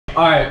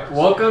Alright,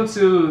 welcome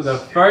to the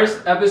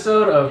first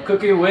episode of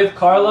Cooking with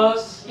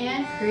Carlos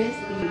and Kristy.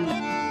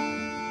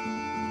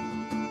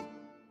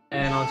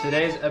 And on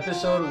today's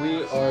episode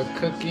we are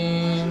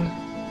cooking,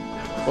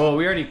 well,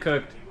 we already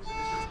cooked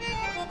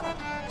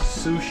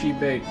sushi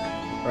bake,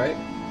 right?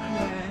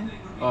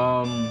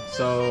 Yeah.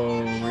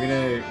 So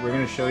we're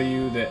gonna show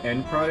you the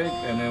end product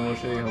and then we'll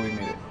show you how we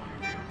made it.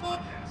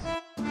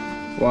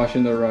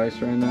 Washing the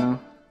rice right now.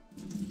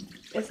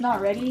 It's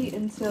not ready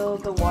until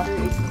the water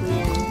is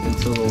clear.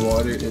 Until the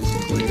water is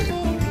clear.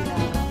 Yeah.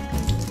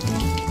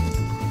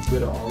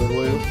 Bit of olive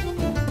oil,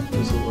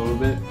 just a little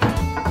bit,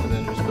 and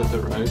then just put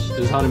the rice.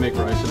 This is how to make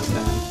rice in a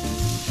pan.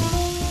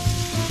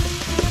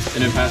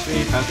 And then pass me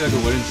like a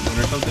wooden spoon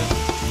or something.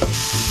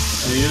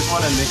 And you just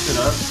want to mix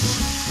it up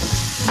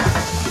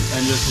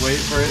and just wait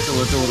for it to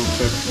look a little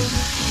cooked.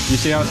 You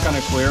see how it's kind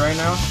of clear right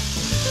now?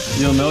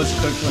 You'll know it's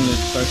cooked when it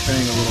starts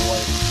turning a little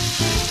white.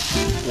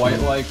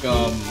 White like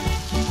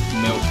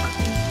milk.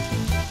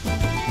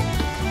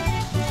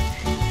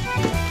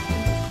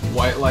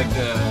 White like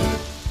a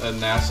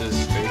NASA's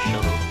space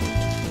shuttle.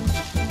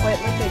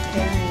 White like a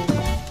carrot.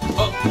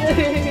 Oh.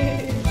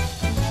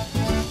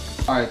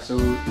 Alright, so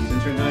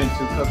since we're doing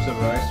 2 cups of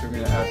rice, we're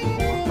gonna add 4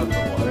 cups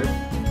of water.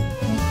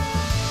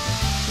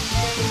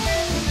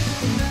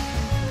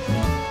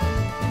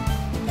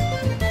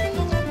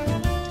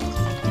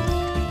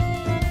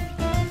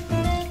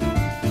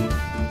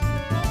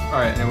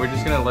 Alright, and we're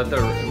just gonna let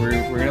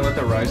we're gonna let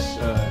the rice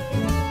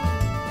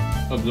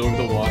absorb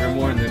the water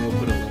more, and then we'll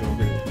put a lid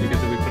over it.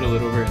 Because if we put a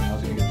lid over it now,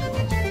 it's gonna get too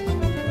hot.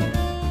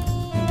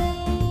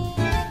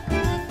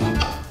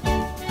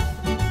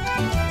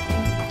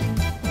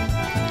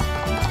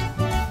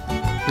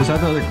 Just add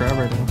the other crab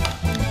right now.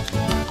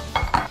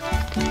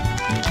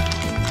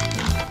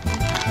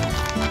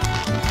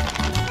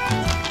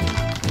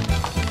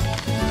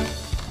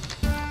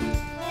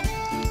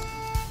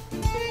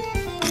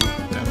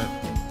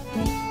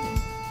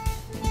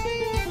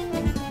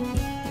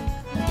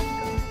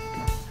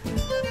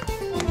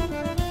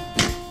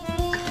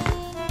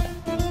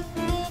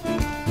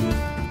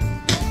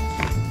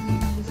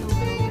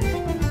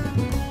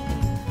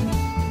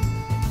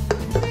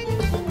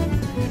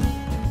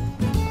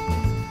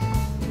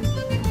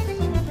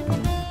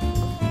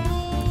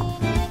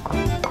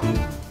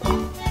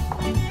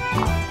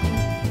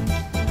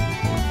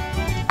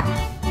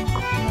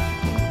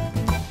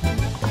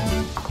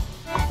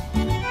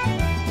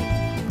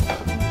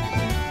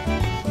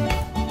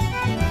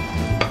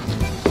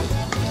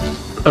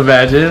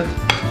 Imagine.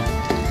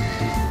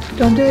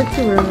 Don't do it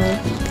too early.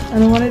 I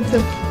don't want it to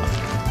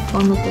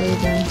fall on the floor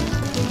again.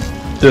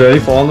 Did it already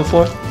fall on the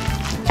floor?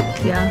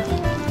 Yeah.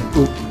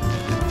 Oop.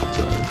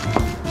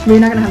 But you're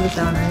not gonna have the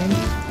sound, right?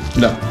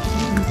 No.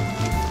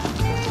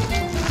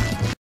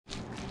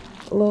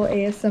 A little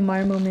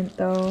ASMR moment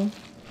though.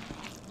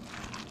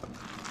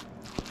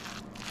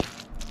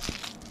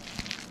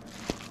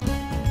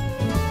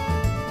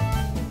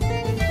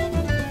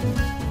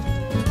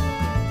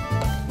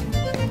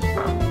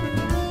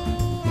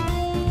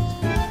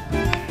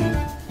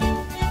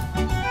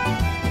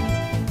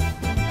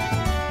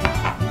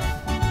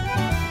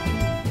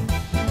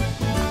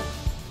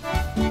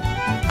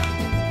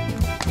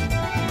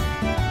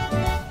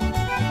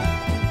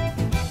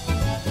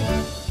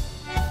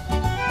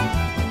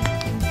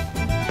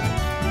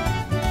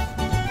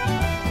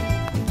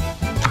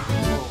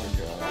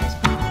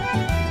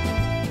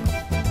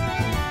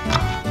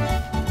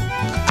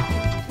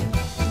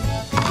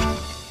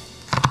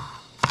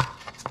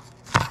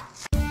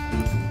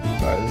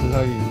 Alright, this is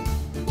how you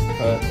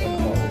cut an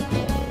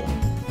avocado.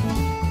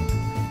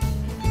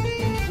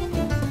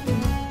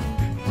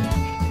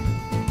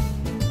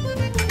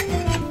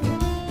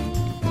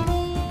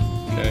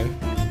 Okay.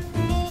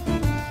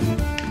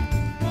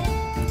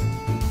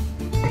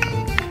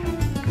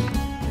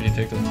 And you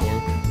take the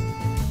fork.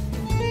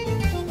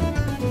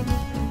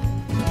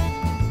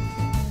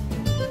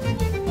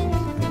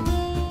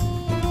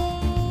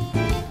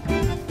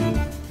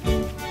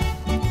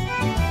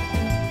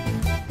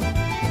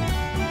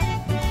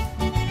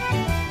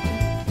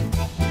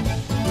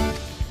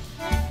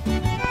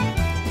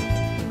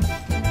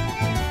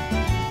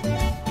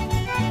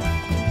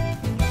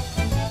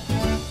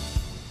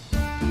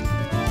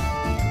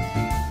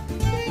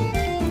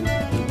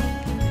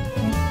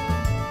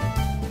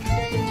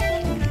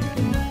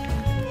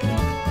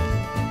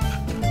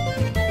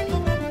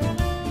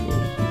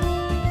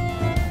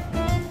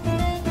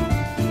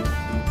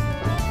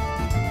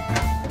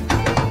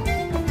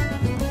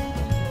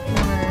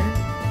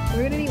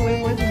 We're gonna need way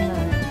more than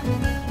that.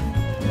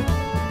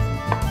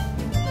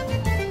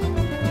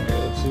 Okay,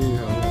 let's see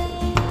how that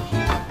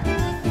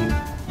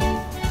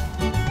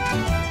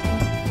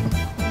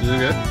is. Is it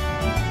good?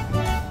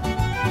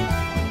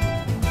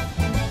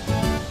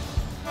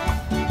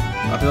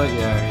 I feel like,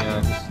 yeah,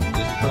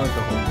 just put like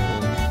the whole bowl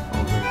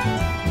over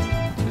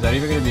it. Is that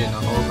even gonna be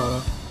enough avocado?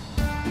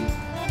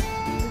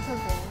 It's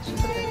okay. It's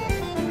just a bit.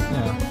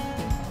 Yeah.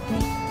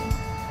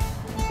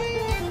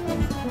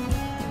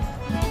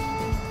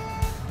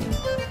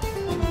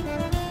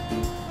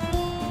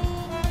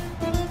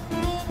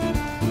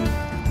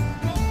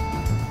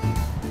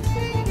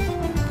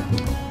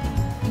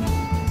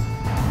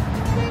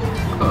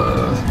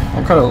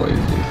 kind of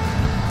lazy.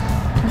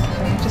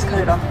 Okay, just cut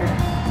it off here.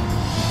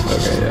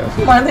 Okay,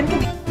 yeah. Marlon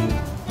can eat.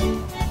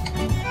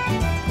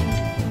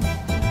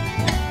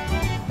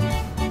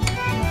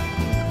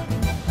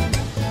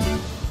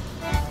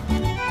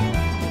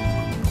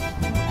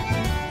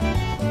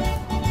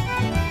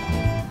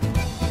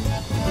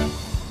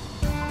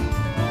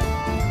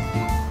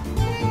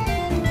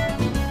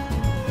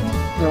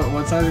 So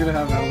one side's gonna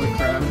have hella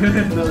crab,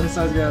 the other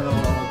side's gonna have hella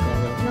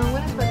avocado. No, I'm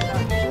gonna put it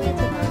out. Usually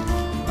it's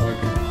enough.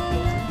 Okay.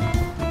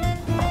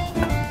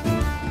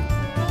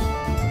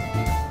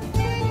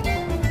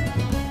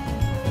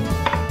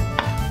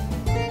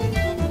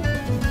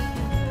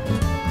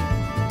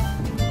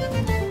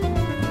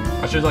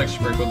 I should like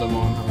sprinkle them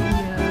on. Huh?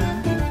 Yeah.